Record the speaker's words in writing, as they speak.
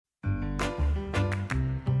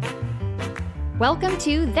Welcome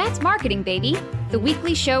to That's Marketing, Baby, the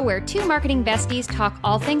weekly show where two marketing besties talk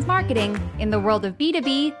all things marketing in the world of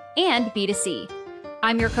B2B and B2C.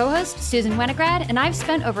 I'm your co-host, Susan Winograd, and I've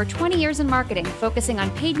spent over 20 years in marketing, focusing on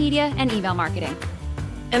paid media and email marketing.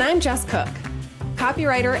 And I'm Jess Cook,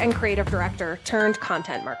 copywriter and creative director turned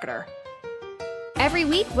content marketer. Every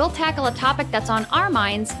week, we'll tackle a topic that's on our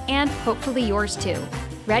minds and hopefully yours too.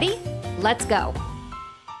 Ready? Let's go.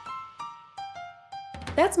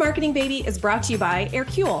 That's Marketing, Baby is brought to you by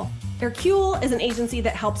Aircule. Aircule is an agency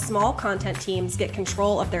that helps small content teams get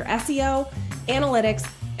control of their SEO, analytics,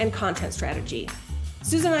 and content strategy.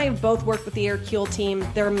 Susan and I have both worked with the Aircule team.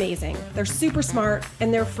 They're amazing. They're super smart,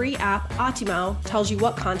 and their free app, Ottimo, tells you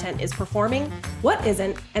what content is performing, what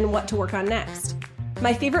isn't, and what to work on next.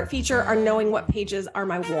 My favorite feature are knowing what pages are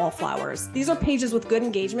my wallflowers. These are pages with good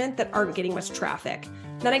engagement that aren't getting much traffic.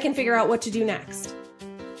 Then I can figure out what to do next.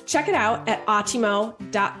 Check it out at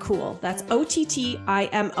ottimo.cool. That's ottimo.cool.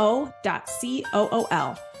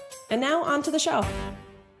 And now on to the show.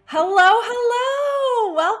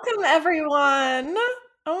 Hello. Welcome, everyone.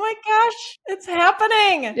 Oh my gosh, it's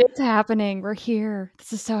happening. It's happening. We're here.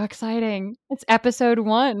 This is so exciting. It's episode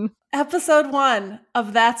 1. Episode 1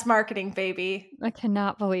 of That's Marketing, Baby. I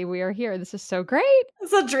cannot believe we are here. This is so great.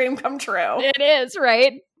 It's a dream come true. It is,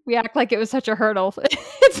 right? We act like it was such a hurdle.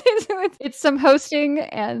 It's some hosting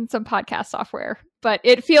and some podcast software, but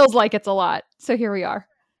it feels like it's a lot. So here we are.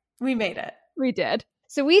 We made it. We did.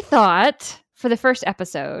 So we thought for the first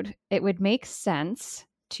episode, it would make sense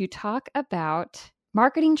to talk about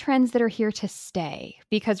marketing trends that are here to stay,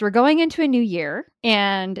 because we're going into a new year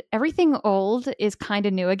and everything old is kind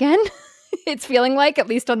of new again. It's feeling like, at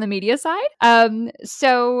least on the media side.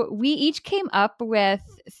 So we each came up with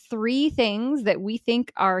 3 things that we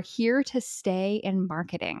think are here to stay in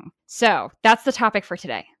marketing. So that's the topic for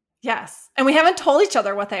today. Yes. And we haven't told each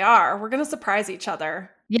other what they are. We're going to surprise each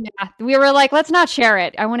other. Yeah. We were like, let's not share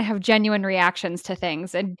it. I want to have genuine reactions to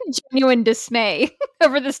things and genuine dismay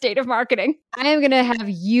over the state of marketing. I am going to have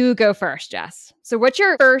you go first, Jess. So what's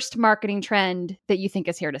your first marketing trend that you think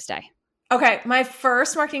is here to stay? Okay, my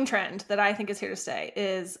first marketing trend that I think is here to stay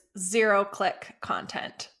is zero-click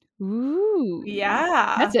content. Ooh.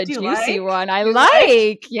 Yeah. That's a juicy one. I You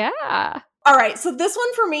like. Yeah. All right, so this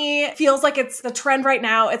one for me feels like it's the trend right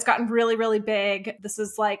now. It's gotten really, really big. This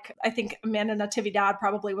is like, I think Amanda Natividad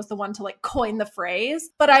probably was the one to like coin the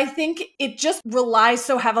phrase, but I think it just relies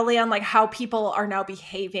so heavily on like how people are now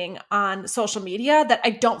behaving on social media that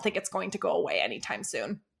I don't think it's going to go away anytime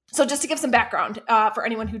soon. So just to give some background for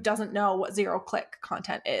anyone who doesn't know what zero-click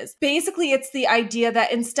content is, basically it's the idea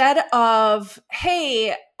that instead of,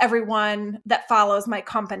 hey, everyone that follows my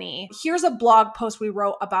company, here's a blog post we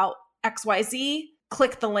wrote about XYZ,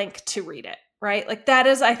 click the link to read it, right? Like that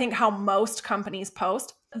is, I think, how most companies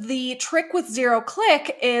post. The trick with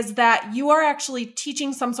zero-click is that you are actually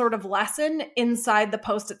teaching some sort of lesson inside the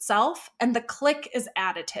post itself, and the click is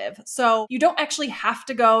additive. So you don't actually have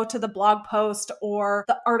to go to the blog post or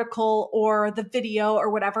the article or the video or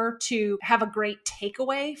whatever to have a great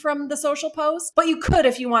takeaway from the social post, but you could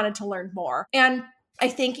if you wanted to learn more. And I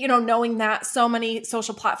think, knowing that so many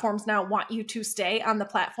social platforms now want you to stay on the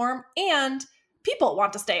platform, and people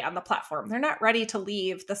want to stay on the platform. They're not ready to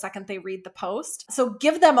leave the second they read the post. So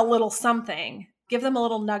give them a little something, give them a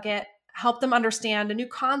little nugget, help them understand a new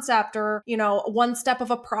concept or, one step of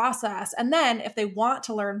a process. And then if they want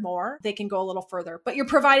to learn more, they can go a little further. But you're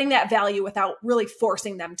providing that value without really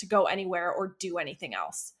forcing them to go anywhere or do anything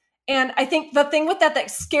else. And I think the thing with that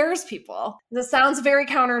scares people, this sounds very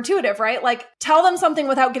counterintuitive, right? Like tell them something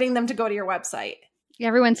without getting them to go to your website.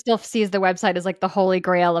 Everyone still sees the website as like the holy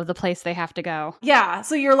grail of the place they have to go. Yeah.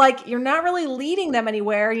 So you're not really leading them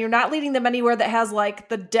anywhere. You're not leading them anywhere that has like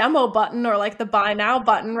the demo button or like the buy now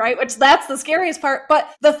button, right? Which that's the scariest part.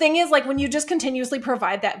 But the thing is, like when you just continuously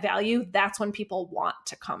provide that value, that's when people want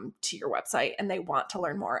to come to your website and they want to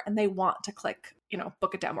learn more and they want to click,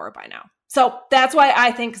 book a demo or buy now. So that's why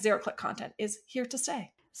I think zero-click content is here to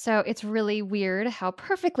stay. So it's really weird how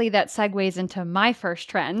perfectly that segues into my first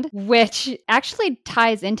trend, which actually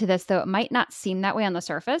ties into this, though it might not seem that way on the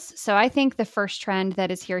surface. So I think the first trend that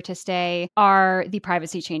is here to stay are the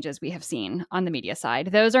privacy changes we have seen on the media side.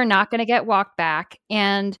 Those are not going to get walked back.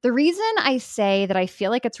 And the reason I say that I feel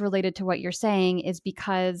like it's related to what you're saying is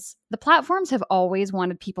because the platforms have always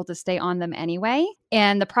wanted people to stay on them anyway.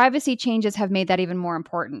 And the privacy changes have made that even more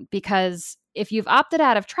important because if you've opted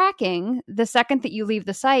out of tracking, the second that you leave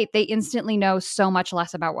the site, they instantly know so much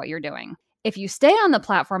less about what you're doing. If you stay on the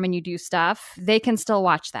platform and you do stuff, they can still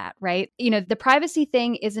watch that, right? The privacy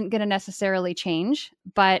thing isn't going to necessarily change,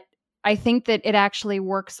 but I think that it actually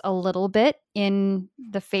works a little bit in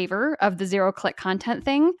the favor of the zero-click content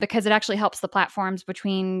thing, because it actually helps the platforms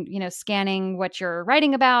between, scanning what you're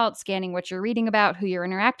writing about, scanning what you're reading about, who you're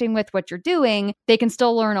interacting with, what you're doing. They can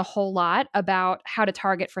still learn a whole lot about how to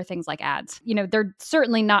target for things like ads. They're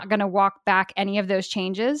certainly not going to walk back any of those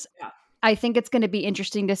changes. Yeah. I think it's going to be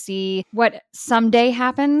interesting to see what someday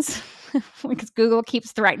happens because Google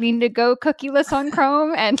keeps threatening to go cookieless on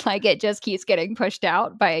Chrome, and it just keeps getting pushed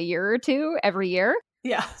out by a year or two every year.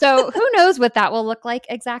 Yeah. So who knows what that will look like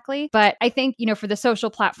exactly. But I think, for the social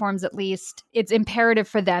platforms, at least, it's imperative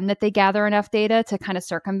for them that they gather enough data to kind of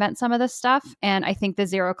circumvent some of this stuff. And I think the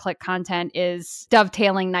zero-click content is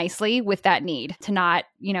dovetailing nicely with that need to not,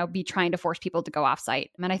 be trying to force people to go offsite.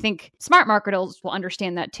 And I think smart marketers will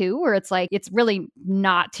understand that too, where it's it's really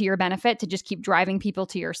not to your benefit to just keep driving people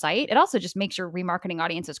to your site. It also just makes your remarketing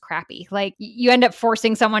audiences crappy. You end up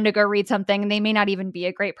forcing someone to go read something and they may not even be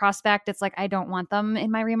a great prospect. It's I don't want them in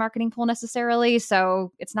my remarketing pool necessarily.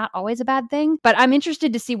 So it's not always a bad thing, but I'm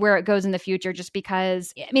interested to see where it goes in the future, just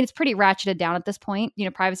because, it's pretty ratcheted down at this point,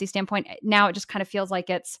 privacy standpoint. Now it just kind of feels like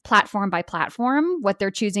it's platform by platform, what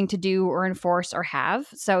they're choosing to do or enforce or have.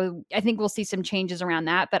 So I think we'll see some changes around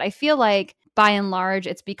that. But I feel like by and large,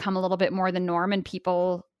 it's become a little bit more the norm and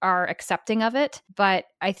people are accepting of it. But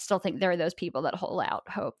I still think there are those people that hold out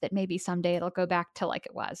hope that maybe someday it'll go back to like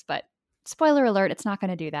it was. But spoiler alert, it's not going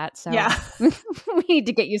to do that. So yeah, we need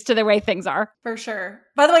to get used to the way things are. For sure.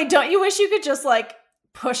 By the way, don't you wish you could just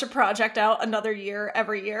push a project out another year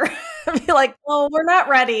every year? Be like, oh, we're not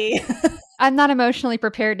ready. I'm not emotionally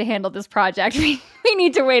prepared to handle this project. We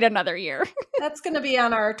need to wait another year. That's going to be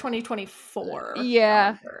on our 2024.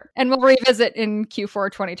 Yeah. calendar. And we'll revisit in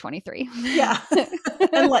Q4 2023. Yeah.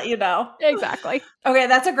 And let you know. Exactly. Okay,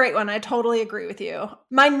 that's a great one. I totally agree with you.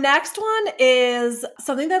 My next one is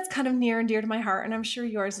something that's kind of near and dear to my heart, and I'm sure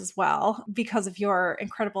yours as well, because of your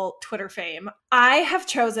incredible Twitter fame. I have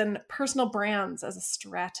chosen personal brands as a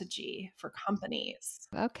strategy for companies.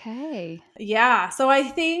 Okay. Yeah. So I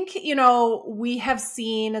think, we have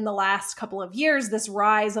seen in the last couple of years this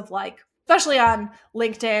rise of especially on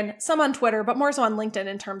LinkedIn, some on Twitter, but more so on LinkedIn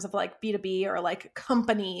in terms of B2B or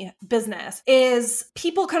company business, is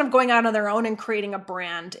people kind of going out on their own and creating a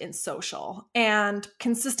brand in social and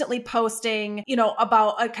consistently posting,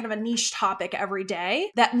 about a kind of a niche topic every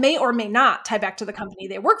day that may or may not tie back to the company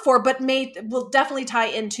they work for, but will definitely tie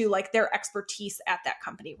into their expertise at that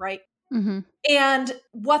company, right? Mm-hmm. And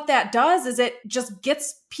what that does is it just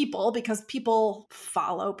gets people, because people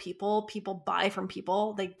follow people buy from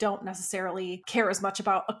people. They don't necessarily care as much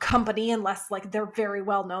about a company unless they're very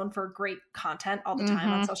well known for great content all the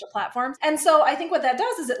time on social platforms. And so I think what that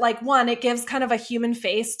does is it gives kind of a human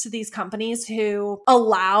face to these companies who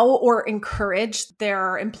allow or encourage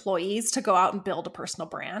their employees to go out and build a personal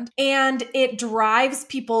brand. And it drives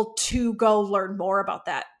people to go learn more about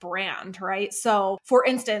that brand, right? So for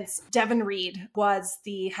instance, Devin Reed was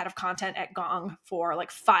the head of content at Gong for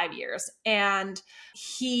 5 years. And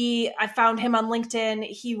I found him on LinkedIn.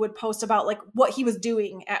 He would post about what he was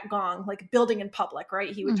doing at Gong, building in public,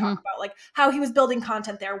 right? He would talk about how he was building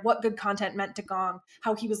content there, what good content meant to Gong,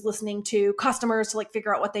 how he was listening to customers to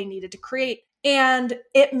figure out what they needed to create. And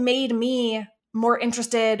it made me more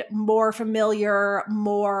interested, more familiar,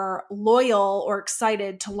 more loyal or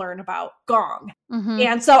excited to learn about Gong.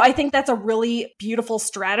 And so I think that's a really beautiful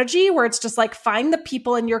strategy where it's just find the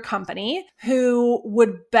people in your company who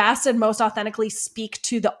would best and most authentically speak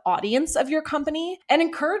to the audience of your company and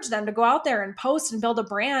encourage them to go out there and post and build a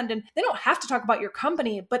brand. And they don't have to talk about your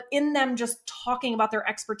company, but in them just talking about their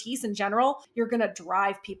expertise in general, you're going to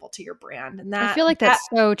drive people to your brand. And I feel that's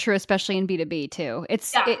so true, especially in B2B too.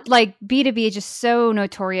 B2B is just so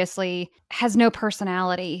notoriously has no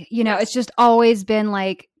personality. It's just always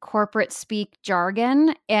been corporate speak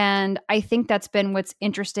jargon. And I think that's been what's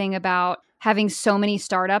interesting about having so many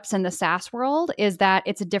startups in the SaaS world, is that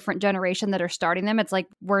it's a different generation that are starting them. It's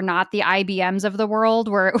we're not the IBMs of the world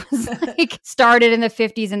where it was started in the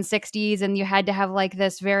 50s and 60s and you had to have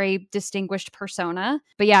this very distinguished persona.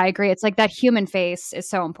 But yeah, I agree. It's that human face is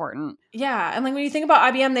so important. Yeah. And when you think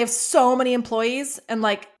about IBM, they have so many employees and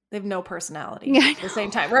they have no personality at the same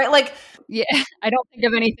time, right? Yeah, I don't think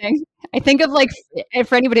of anything. I think of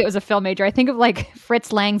for anybody that was a film major, I think of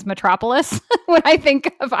Fritz Lang's Metropolis when I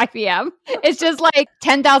think of IBM. It's just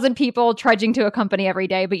 10,000 people trudging to a company every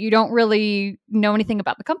day, but you don't really know anything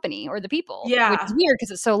about the company or the people. Yeah. Which is weird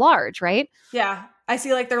because it's so large, right? Yeah. I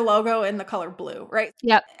see like their logo in the color blue, right?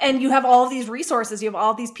 Yep. And you have all of these resources, you have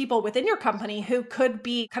all these people within your company who could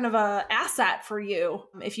be kind of a asset for you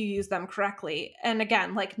if you use them correctly. And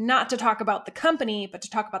again, like not to talk about the company, but to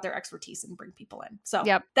talk about their expertise and bring people in. So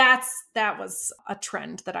Yep. that was a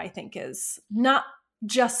trend that I think is not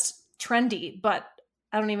just trendy, but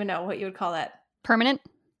I don't even know what you would call that. Permanent,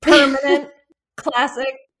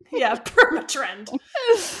 classic. Yeah, permatrend.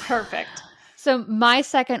 Perfect. So my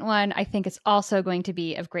second one, I think, is also going to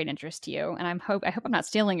be of great interest to you, and I hope I'm not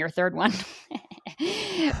stealing your third one.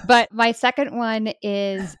 But my second one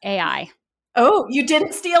is AI. Oh, you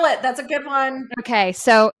didn't steal it. That's a good one. Okay,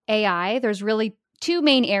 so AI, there's really two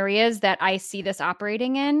main areas that I see this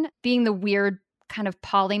operating in, being the weird kind of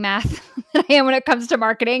polymath that I am when it comes to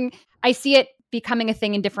marketing. I see it becoming a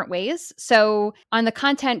thing in different ways. So on the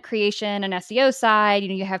content creation and SEO side,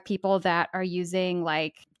 you have people that are using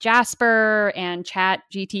like Jasper and Chat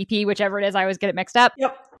GTP, whichever it is, I always get it mixed up.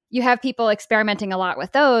 Yep. You have people experimenting a lot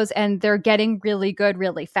with those, and they're getting really good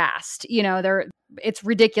really fast. It's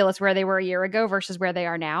ridiculous where they were a year ago versus where they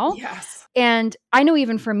are now. Yes. And I know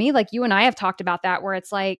even for me, like you and I have talked about that, where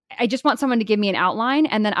it's like, I just want someone to give me an outline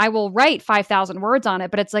and then I will write 5,000 words on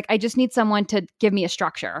it. But it's like, I just need someone to give me a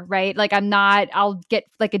structure, right? Like I'll get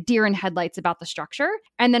like a deer in headlights about the structure.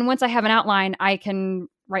 And then once I have an outline, I can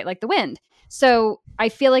write like the wind. So I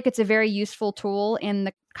feel like it's a very useful tool in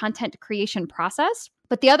the content creation process.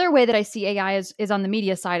 But the other way that I see AI is on the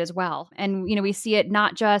media side as well. And, we see it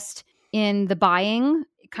not just in the buying,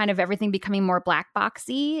 kind of everything becoming more black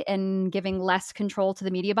boxy and giving less control to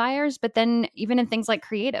the media buyers, but then even in things like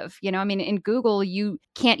creative, in Google, you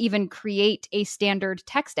can't even create a standard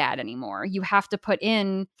text ad anymore. You have to put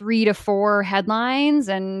in 3 to 4 headlines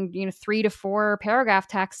and, 3 to 4 paragraph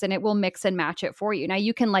text, and it will mix and match it for you. Now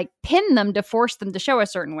you can like pin them to force them to show a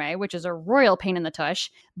certain way, which is a royal pain in the tush,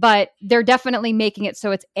 but they're definitely making it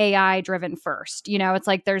so it's AI driven first. It's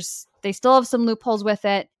like they still have some loopholes with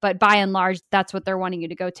it, but by and large, that's what they're wanting you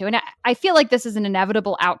to go to. And I feel like this is an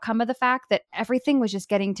inevitable outcome of the fact that everything was just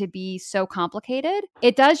getting to be so complicated.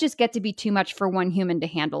 It does just get to be too much for one human to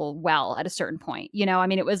handle well at a certain point.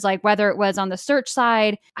 It was like whether it was on the search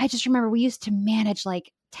side, I just remember we used to manage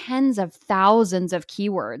like tens of thousands of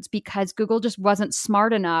keywords because Google just wasn't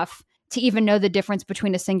smart enough to even know the difference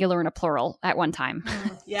between a singular and a plural at one time.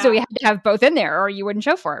 Yeah. So we had to have both in there or you wouldn't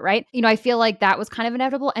show for it, right? I feel like that was kind of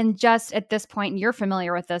inevitable. And just at this point, and you're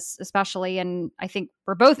familiar with this especially, and I think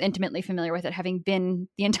we're both intimately familiar with it, having been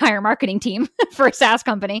the entire marketing team for a SaaS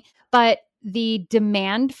company. But the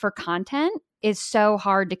demand for content is so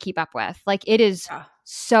hard to keep up with. Like it is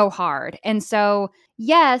so hard. And so,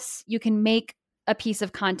 yes, you can make a piece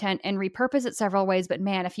of content and repurpose it several ways. But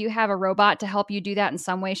man, if you have a robot to help you do that in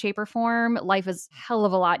some way, shape, or form, life is a hell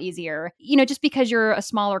of a lot easier. Just because you're a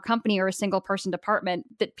smaller company or a single person department,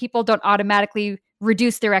 that people don't automatically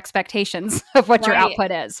reduce their expectations of what your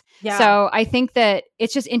output is. Yeah. So I think that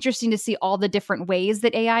it's just interesting to see all the different ways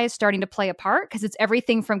that AI is starting to play a part, because it's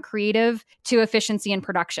everything from creative to efficiency and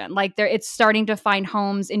production. Like it's starting to find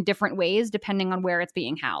homes in different ways depending on where it's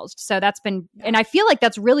being housed. So that's been, and I feel like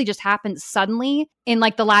that's really just happened suddenly in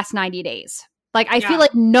like the last 90 days. Like I feel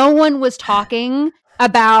like no one was talking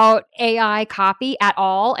about AI copy at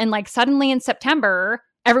all. And like suddenly in September,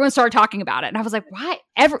 everyone started talking about it. And I was like,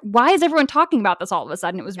 why is everyone talking about this all of a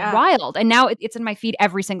sudden? It was wild. And now it's in my feed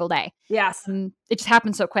every single day. Yes. And it just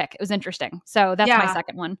happened so quick. It was interesting. So that's my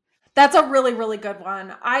second one. That's a really, really good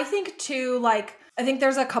one. I think too, I think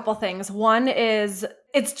there's a couple things. One is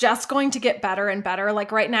it's just going to get better and better.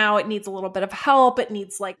 Like right now, it needs a little bit of help. It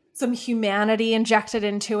needs like some humanity injected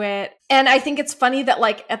into it. And I think it's funny that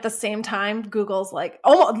like at the same time, Google's like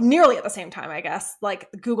almost nearly at the same time, I guess, like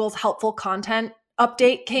Google's helpful content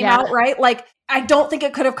update came out, right? Like, I don't think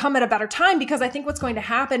it could have come at a better time, because I think what's going to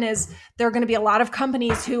happen is there are going to be a lot of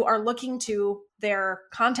companies who are looking to their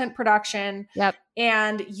content production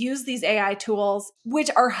and use these AI tools, which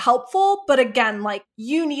are helpful. But again, like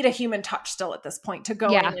you need a human touch still at this point to go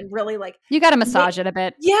in and really like, you got to massage it a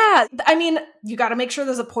bit. Yeah. I mean, you got to make sure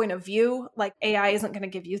there's a point of view. Like AI isn't going to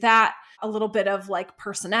give you that. A little bit of like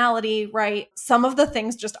personality, right? Some of the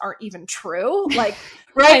things just aren't even true. Like,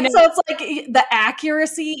 right. So it's like the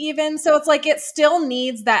accuracy even. So it's like, it still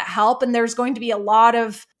needs that help. And there's going to be a lot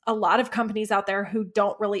of companies out there who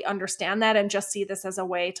don't really understand that and just see this as a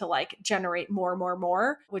way to like generate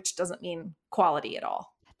more, which doesn't mean quality at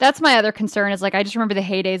all. That's my other concern is like, I just remember the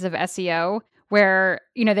heydays of SEO where,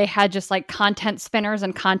 they had just like content spinners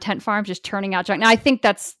and content farms just turning out junk. Now I think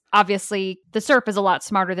that's obviously the SERP is a lot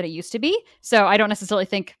smarter than it used to be. So I don't necessarily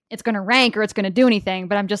think it's going to rank or it's going to do anything,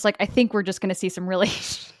 but I'm just like, I think we're just going to see some really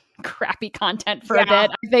crappy content for a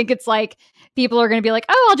bit. I think it's like people are going to be like,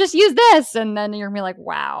 oh, I'll just use this. And then you're going to be like,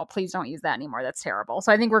 wow, please don't use that anymore. That's terrible.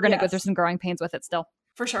 So I think we're going to go through some growing pains with it still.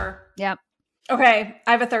 For sure. Yep. Okay.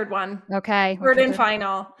 I have a third one. Okay. Third and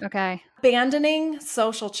final. Okay. Abandoning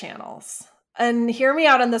social channels. And hear me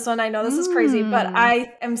out on this one. I know this is crazy, but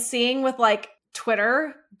I am seeing with like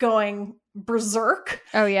Twitter going berserk.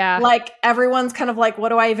 Oh, yeah. Like everyone's kind of like, what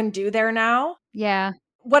do I even do there now? Yeah.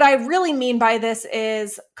 What I really mean by this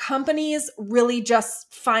is companies really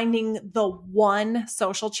just finding the one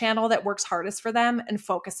social channel that works hardest for them and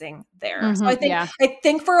focusing there. So I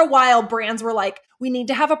think for a while brands were like, we need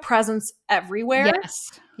to have a presence everywhere.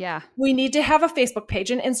 Yes. Yeah. We need to have a Facebook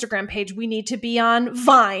page, an Instagram page. We need to be on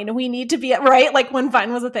Vine. We need to be right. Like when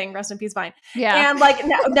Vine was a thing, rest in peace, Vine. Yeah. And like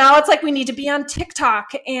now it's like, we need to be on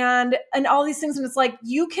TikTok and all these things. And it's like,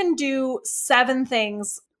 you can do 7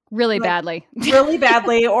 things really badly,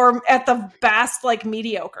 or at the best, like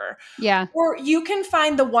mediocre. Yeah. Or you can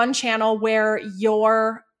find the one channel where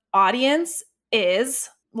your audience is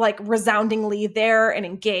like resoundingly there and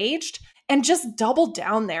engaged, and just double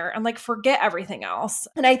down there and like forget everything else.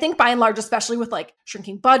 And I think by and large, especially with like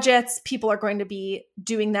shrinking budgets, people are going to be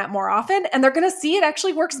doing that more often, and they're going to see it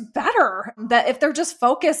actually works better. That if they're just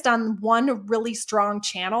focused on one really strong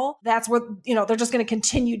channel, that's where, they're just going to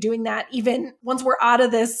continue doing that even once we're out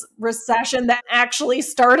of this recession that actually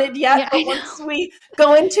started yet. Yeah, but once we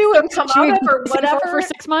go into and come out of or whatever. For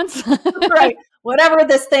 6 months. Right. Whatever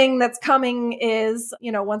this thing that's coming is,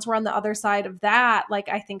 once we're on the other side of that, like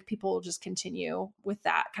I think people will just continue with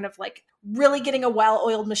that kind of like really getting a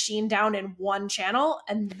well-oiled machine down in one channel.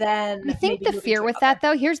 And then I think the fear with that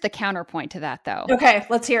though, here's the counterpoint to that though. Okay,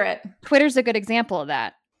 let's hear it. Twitter's a good example of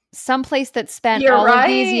that. Someplace that spent of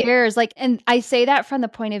these years, like, and I say that from the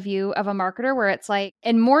point of view of a marketer where it's like,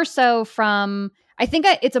 and more so from, I think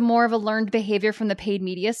it's a more of a learned behavior from the paid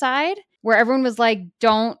media side where everyone was like,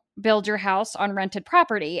 don't build your house on rented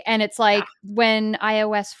property. And it's like when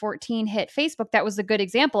iOS 14 hit Facebook, that was a good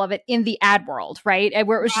example of it in the ad world, right? And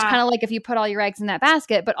where it was just kind of like if you put all your eggs in that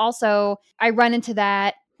basket. But also I run into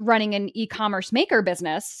that running an e-commerce maker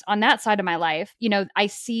business on that side of my life. I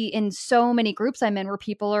see in so many groups I'm in where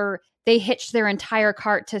people they hitch their entire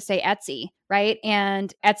cart to say Etsy, right?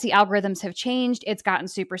 And Etsy algorithms have changed. It's gotten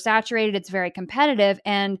super saturated. It's very competitive.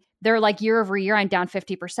 And they're like year over year, I'm down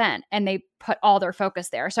 50%, and they put all their focus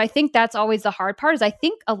there. So I think that's always the hard part is I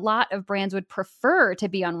think a lot of brands would prefer to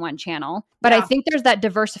be on one channel, but I think there's that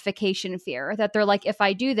diversification fear that they're like, if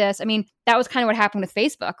I do this, I mean, that was kind of what happened with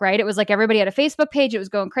Facebook, right? It was like everybody had a Facebook page. It was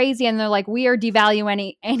going crazy. And they're like, we are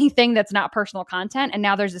devaluing anything that's not personal content. And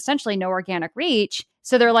now there's essentially no organic reach.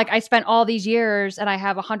 So they're like, I spent all these years and I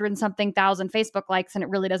have 100 and something thousand Facebook likes, and it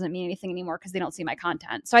really doesn't mean anything anymore because they don't see my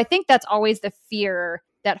content. So I think that's always the fear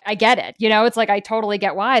that I get it. It's like, I totally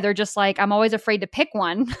get why they're just like, I'm always afraid to pick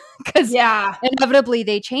one because inevitably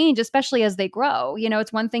they change, especially as they grow.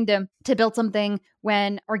 It's one thing to build something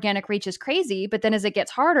when organic reach is crazy, but then as it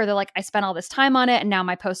gets harder, they're like, I spent all this time on it and now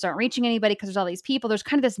my posts aren't reaching anybody because there's all these people. There's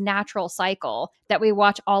kind of this natural cycle that we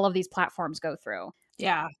watch all of these platforms go through.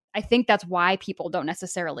 Yeah. I think that's why people don't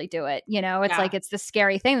necessarily do it. It's like, it's the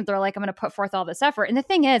scary thing that they're like, I'm going to put forth all this effort. And the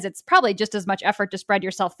thing is, it's probably just as much effort to spread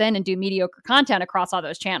yourself thin and do mediocre content across all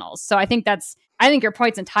those channels. So I think your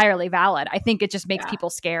point's entirely valid. I think it just makes people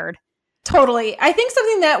scared. Totally. I think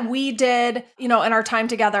something that we did, in our time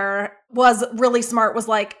together was really smart was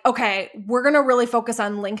like, okay, we're going to really focus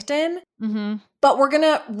on LinkedIn, but we're going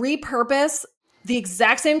to repurpose the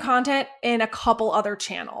exact same content in a couple other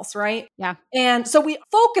channels, right? Yeah. And so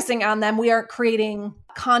focusing on them, we aren't creating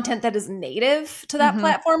content that is native to that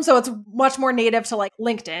platform. So it's much more native to like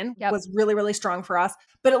LinkedIn was really, really strong for us.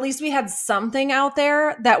 But at least we had something out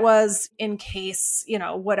there that was in case,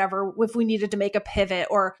 whatever, if we needed to make a pivot,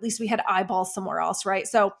 or at least we had eyeballs somewhere else, right?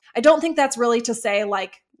 So I don't think that's really to say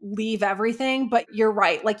like, leave everything, but you're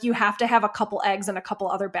right. Like you have to have a couple eggs in a couple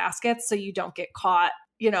other baskets so you don't get caught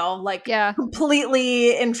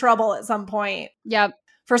completely in trouble at some point. Yep.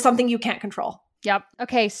 For something you can't control. Yep.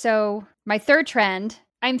 Okay. So my third trend,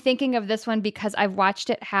 I'm thinking of this one because I've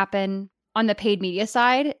watched it happen on the paid media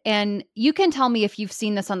side. And you can tell me if you've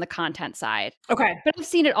seen this on the content side. Okay. But I've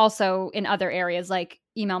seen it also in other areas like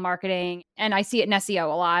email marketing, and I see it in SEO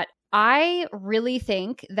a lot. I really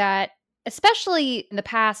think that especially in the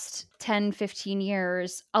past 10, 15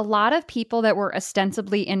 years, a lot of people that were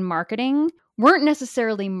ostensibly in marketing weren't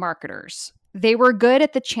necessarily marketers. They were good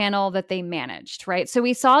at the channel that they managed, right? So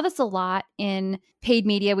we saw this a lot in paid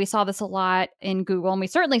media. We saw this a lot in Google, and we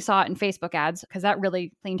certainly saw it in Facebook ads because that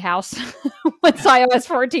really cleaned house once iOS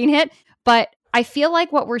 14 hit. But I feel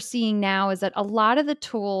like what we're seeing now is that a lot of the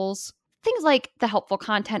tools things like the helpful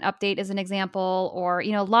content update is an example, or,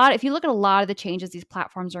 a lot, if you look at a lot of the changes these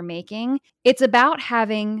platforms are making, it's about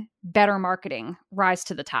having better marketing rise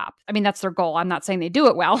to the top. I mean, that's their goal. I'm not saying they do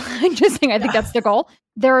it well. I'm just saying I think that's the goal.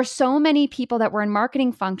 There are so many people that were in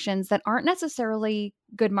marketing functions that aren't necessarily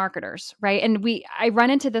good marketers, right? And I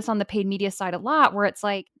run into this on the paid media side a lot, where it's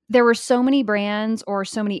like there were so many brands or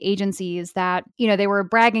so many agencies that, they were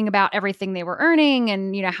bragging about everything they were earning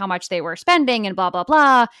and, how much they were spending and blah, blah,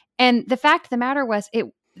 blah. And the fact of the matter was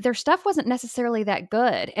their stuff wasn't necessarily that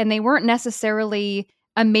good, and they weren't necessarily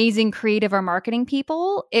amazing creative or marketing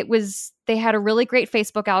people. They had a really great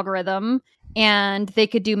Facebook algorithm, and they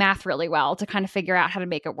could do math really well to kind of figure out how to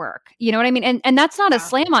make it work. You know what I mean? And that's not a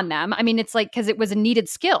slam on them. I mean, it's like, because it was a needed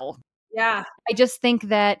skill. Yeah. I just think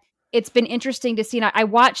that it's been interesting to see. And I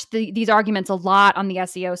watch these arguments a lot on the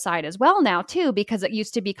SEO side as well now too, because it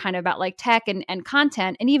used to be kind of about like tech and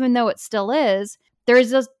content. And even though it still is, there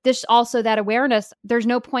is this also that awareness. There's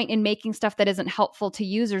no point in making stuff that isn't helpful to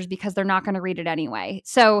users because they're not going to read it anyway.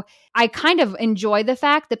 So I kind of enjoy the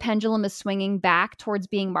fact the pendulum is swinging back towards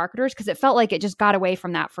being marketers, because it felt like it just got away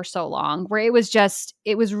from that for so long, where it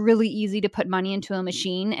was really easy to put money into a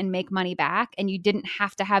machine and make money back. And you didn't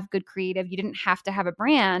have to have good creative. You didn't have to have a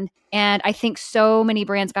brand. And I think so many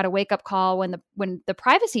brands got a wake up call when the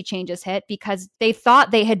privacy changes hit, because they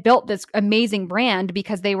thought they had built this amazing brand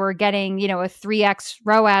because they were getting, a 3x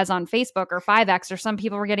ROAS on Facebook or 5x, or some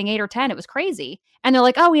people were getting 8 or 10. It was crazy. And they're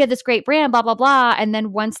like, oh, we had this great brand, blah, blah, blah. And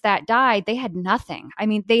then once that died, they had nothing. I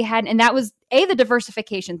mean, and that was A, the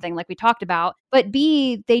diversification thing, like we talked about, but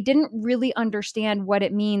B, they didn't really understand what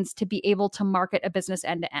it means to be able to market a business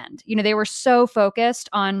end to end. They were so focused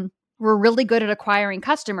on, we're really good at acquiring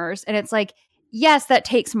customers. And it's like, yes, that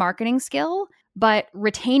takes marketing skill, but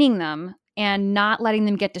retaining them and not letting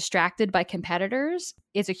them get distracted by competitors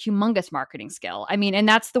is a humongous marketing skill. I mean, and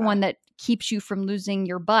that's the one that keeps you from losing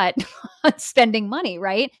your butt on spending money,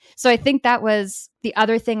 right? So I think that was the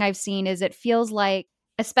other thing I've seen, is it feels like,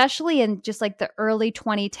 especially in just like the early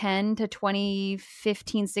 2010 to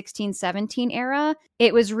 2015, 16, 17 era,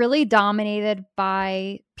 it was really dominated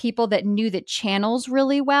by people that knew the channels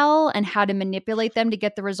really well and how to manipulate them to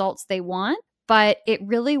get the results they want. But it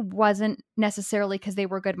really wasn't necessarily because they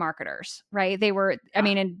were good marketers, right? They were,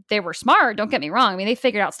 and they were smart. Don't get me wrong. I mean, they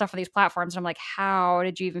figured out stuff on these platforms. And I'm like, how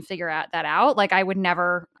did you even figure that out? Like, I would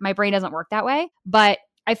never, my brain doesn't work that way. But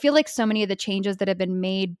I feel like so many of the changes that have been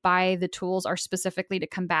made by the tools are specifically to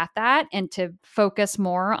combat that and to focus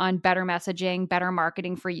more on better messaging, better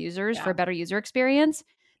marketing for users, for a better user experience,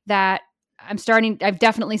 that I've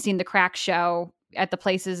definitely seen the cracks show at the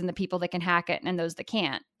places and the people that can hack it and those that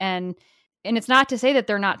can't. And it's not to say that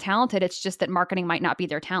they're not talented. It's just that marketing might not be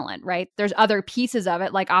their talent, right? There's other pieces of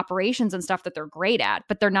it, like operations and stuff, that they're great at,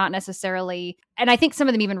 but they're not necessarily. And I think some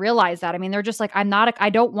of them even realize that. I mean, they're just like, I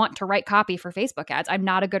don't want to write copy for Facebook ads. I'm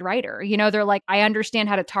not a good writer. They're like, I understand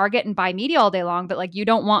how to target and buy media all day long, but like, you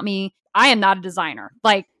don't want me. I am not a designer.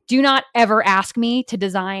 Like, do not ever ask me to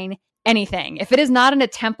design anything. If it is not in a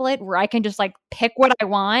template where I can just like pick what I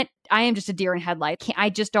want, I am just a deer in headlights. I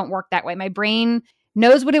just don't work that way. My brain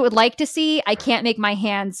knows what it would like to see. I can't make my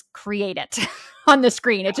hands create it on the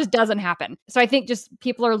screen. It just doesn't happen. So I think just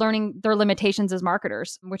people are learning their limitations as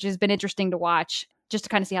marketers, which has been interesting to watch, just to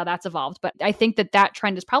kind of see how that's evolved. But I think that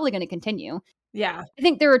trend is probably going to continue. Yeah. I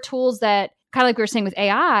think there are tools that, kind of like we were saying with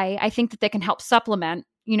AI, I think that they can help supplement,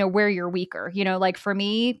 where you're weaker. Like for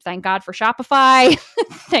me, thank God for Shopify,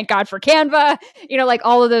 thank God for Canva, like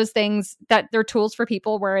all of those things, that they're tools for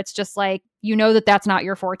people where it's just like, that that's not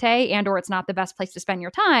your forte, and or it's not the best place to spend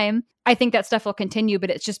your time. I think that stuff will continue, but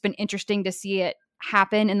it's just been interesting to see it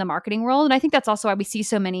happen in the marketing world. And I think that's also why we see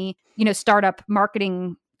so many, startup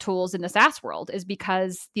marketing tools in the SaaS world, is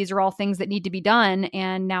because these are all things that need to be done.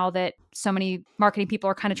 And now that so many marketing people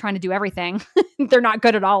are kind of trying to do everything, they're not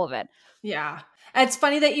good at all of it. Yeah. It's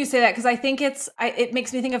funny that you say that, because I think it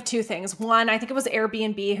makes me think of two things. One, I think it was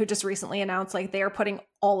Airbnb who just recently announced like they are putting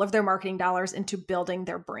all of their marketing dollars into building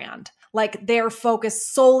their brand. Like they're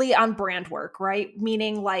focused solely on brand work, right?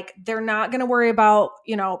 Meaning like they're not going to worry about,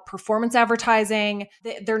 performance advertising.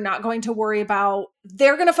 They're not going to worry about,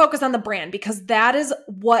 they're going to focus on the brand, because that is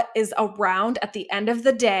what is around at the end of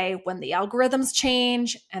the day when the algorithms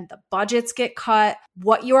change and the budgets get cut.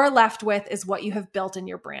 What you are left with is what you have built in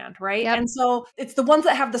your brand, right? Yep. And so it's the ones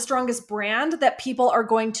that have the strongest brand that people are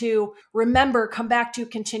going to remember, come back to,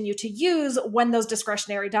 continue to use when those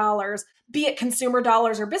discretionary dollars, be it consumer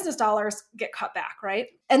dollars or business dollars, get cut back, right?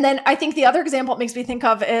 And then I think the other example it makes me think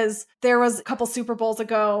of is there was a couple Super Bowls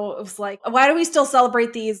ago. It was like, why do we still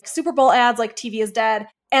celebrate these Super Bowl ads like TV is dead?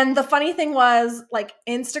 And the funny thing was like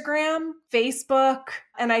Instagram, Facebook,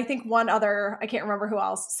 and I think one other, I can't remember who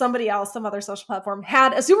else, somebody else, some other social platform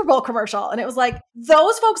had a Super Bowl commercial. And it was like,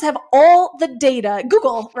 those folks have all the data,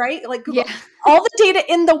 Google, right? Like Google, all the data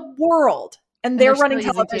in the world. And they're running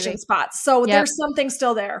television spots. So there's something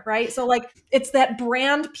still there, right? So like, it's that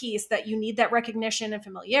brand piece that you need that recognition and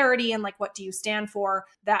familiarity and like, what do you stand for?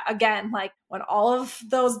 That again, like when all of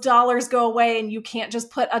those dollars go away and you can't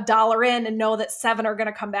just put $1 in and know that 7 are going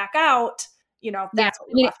to come back out, you know, that's what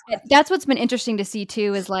you're left with. That's what's been interesting to see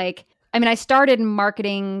too, is like, I mean, I started in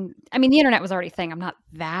marketing. I mean, the internet was already a thing. I'm not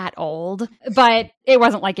that old, but it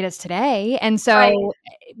wasn't like it is today. And so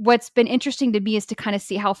what's been interesting to me is to kind of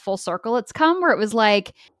see how full circle it's come, where it was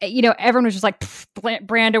like, you know, everyone was just like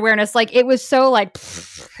brand awareness. Like it was so like,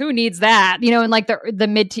 who needs that? You know, in like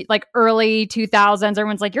the like early 2000s,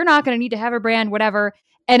 everyone's like, you're not going to need to have a brand, whatever.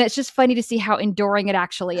 And it's just funny to see how enduring it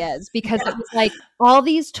actually is, because it was like all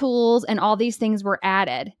these tools and all these things were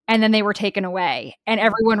added and then they were taken away. And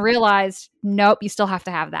everyone realized, nope, you still have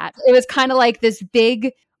to have that. It was kind of like this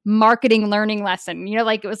big marketing learning lesson, you know,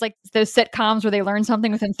 like it was like those sitcoms where they learn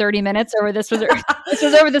something within 30 minutes, or this was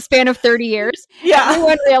over the span of 30 years. Yeah.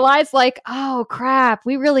 Everyone realized like, oh crap,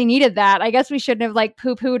 we really needed that. I guess we shouldn't have like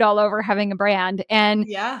poo-pooed all over having a brand. And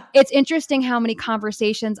it's interesting how many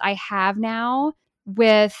conversations I have now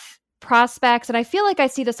with prospects. And I feel like I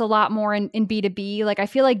see this a lot more in B2B. Like I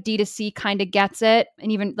feel like D2C kind of gets it,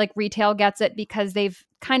 and even like retail gets it, because they've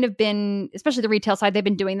kind of been, especially the retail side, they've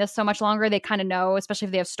been doing this so much longer. They kind of know, especially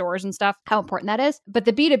if they have stores and stuff, how important that is. But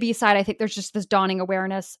the B2B side, I think there's just this dawning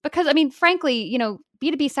awareness, because I mean, frankly, you know,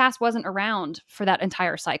 B2B SaaS wasn't around for that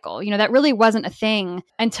entire cycle. You know, that really wasn't a thing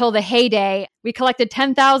until the heyday. We collected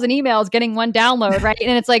 10,000 emails getting one download, right?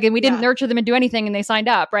 And it's like, and we didn't nurture them and do anything, and they signed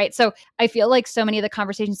up, right? So I feel like so many of the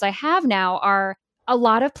conversations I have now are a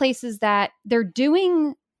lot of places that they're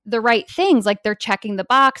doing the right things, like they're checking the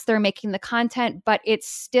box, they're making the content, but it's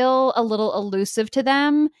still a little elusive to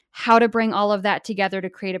them how to bring all of that together to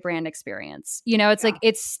create a brand experience. You know, it's like,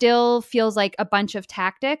 it still feels like a bunch of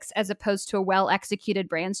tactics as opposed to a well-executed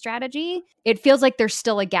brand strategy. It feels like there's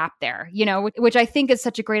still a gap there, you know, which I think is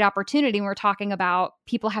such a great opportunity when we're talking about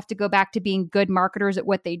people have to go back to being good marketers at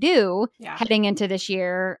what they do heading into this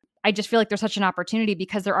year. I just feel like there's such an opportunity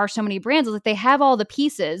because there are so many brands. Like they have all the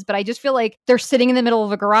pieces, but I just feel like they're sitting in the middle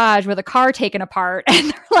of a garage with a car taken apart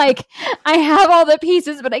and they're like, I have all the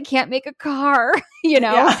pieces, but I can't make a car, you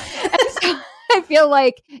know? And so I feel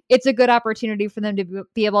like it's a good opportunity for them to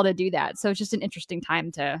be able to do that. So it's just an interesting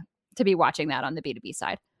time to be watching that on the B2B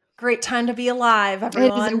side. Great time to be alive,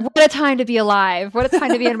 everyone. What a time to be alive. What a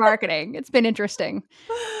time to be in marketing. It's been interesting.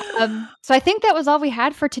 So I think that was all we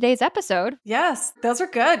had for today's episode. Yes, those are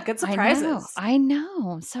good. Good surprises. I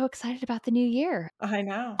know. I'm so excited about the new year. I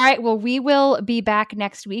know. All right. Well, we will be back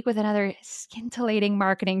next week with another scintillating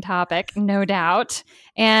marketing topic, no doubt.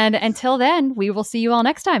 And until then, we will see you all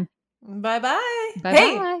next time. Bye-bye.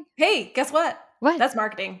 Bye-bye. Hey, guess what? What? That's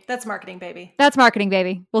marketing. That's marketing, baby. That's marketing,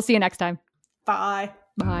 baby. We'll see you next time. Bye.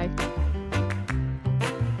 Bye.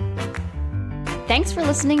 Thanks for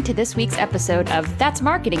listening to this week's episode of That's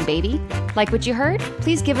Marketing, Baby. Like what you heard?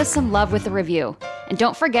 Please give us some love with a review. And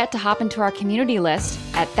don't forget to hop into our community list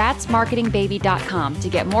at thatsmarketingbaby.com to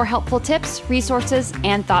get more helpful tips, resources,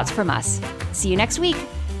 and thoughts from us. See you next week.